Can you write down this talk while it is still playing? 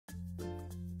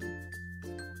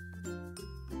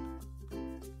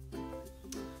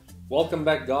Welcome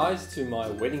back, guys, to my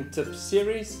wedding tips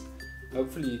series.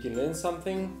 Hopefully you can learn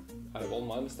something out of all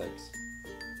my mistakes.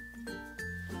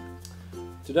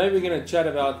 Today we're going to chat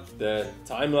about the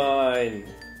timeline.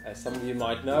 As some of you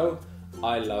might know,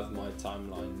 I love my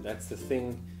timeline. That's the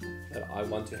thing that I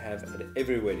want to have at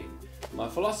every wedding. My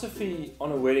philosophy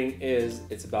on a wedding is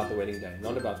it's about the wedding day,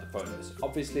 not about the photos.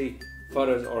 Obviously,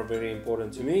 photos are very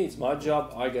important to me. It's my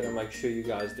job. I got to make sure you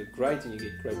guys look great and you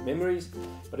get great memories.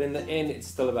 But in the end, it's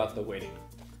still about the wedding.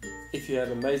 If you have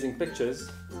amazing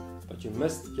pictures, but you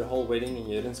missed your whole wedding and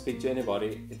you didn't speak to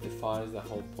anybody, it defies the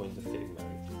whole point of getting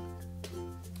married.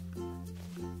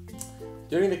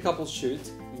 During the couple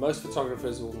shoot, most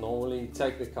photographers will normally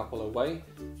take the couple away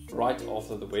right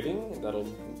after the wedding.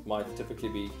 Might typically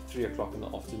be 3 o'clock in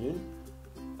the afternoon.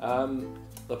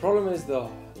 The problem is the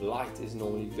light is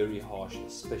normally very harsh,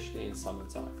 especially in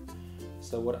summertime.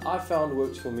 So what I found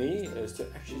works for me is to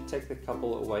actually take the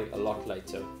couple away a lot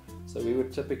later. So we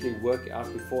would typically work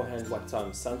out beforehand what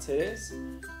time sunset is,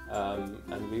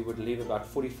 and we would leave about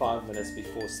 45 minutes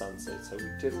before sunset. So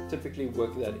we typically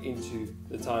work that into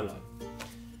the timeline.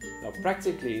 Now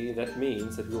practically that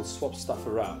means that we'll swap stuff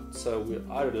around. So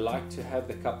I would like to have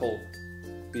the couple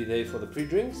be there for the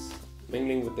pre-drinks,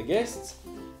 mingling with the guests,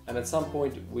 and at some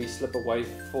point we slip away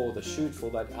for the shoot for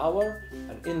that hour,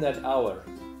 and in that hour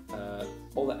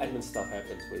all the admin stuff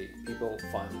happens where people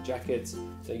find the jackets,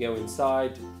 they go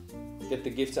inside, get the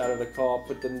gifts out of the car,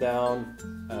 put them down,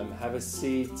 have a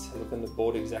seat, look on the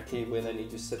board exactly where they need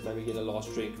to sit, maybe get a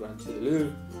last drink, run to the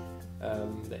loo.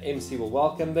 The MC will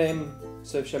welcome them,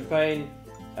 serve champagne,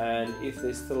 and if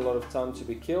there's still a lot of time to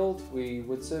be killed, we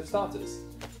would serve starters.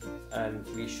 And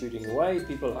we're shooting away,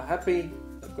 people are happy,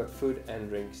 they've got food and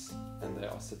drinks, and they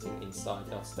are sitting inside,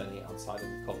 not standing outside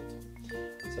in the cold.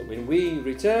 So when we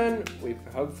return, we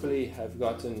hopefully have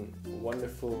gotten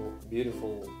wonderful,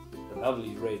 beautiful,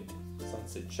 lovely red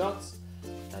sunset shots,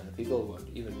 and the people won't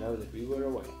even know that we were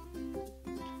away.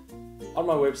 On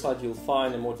my website you'll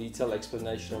find a more detailed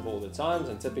explanation of all the times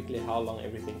and typically how long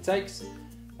everything takes.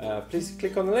 Please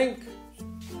click on the link,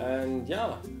 and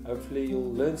yeah, hopefully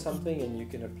you'll learn something and you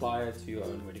can apply it to your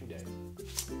own wedding day.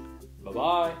 Bye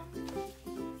bye.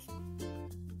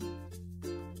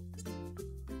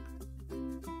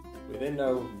 We then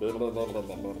know blah, blah, blah, blah,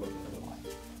 blah, blah, blah.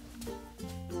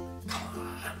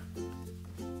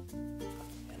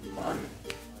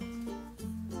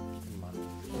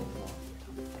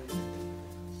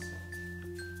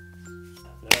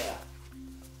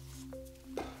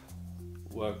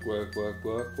 Work, work, work,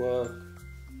 work, work.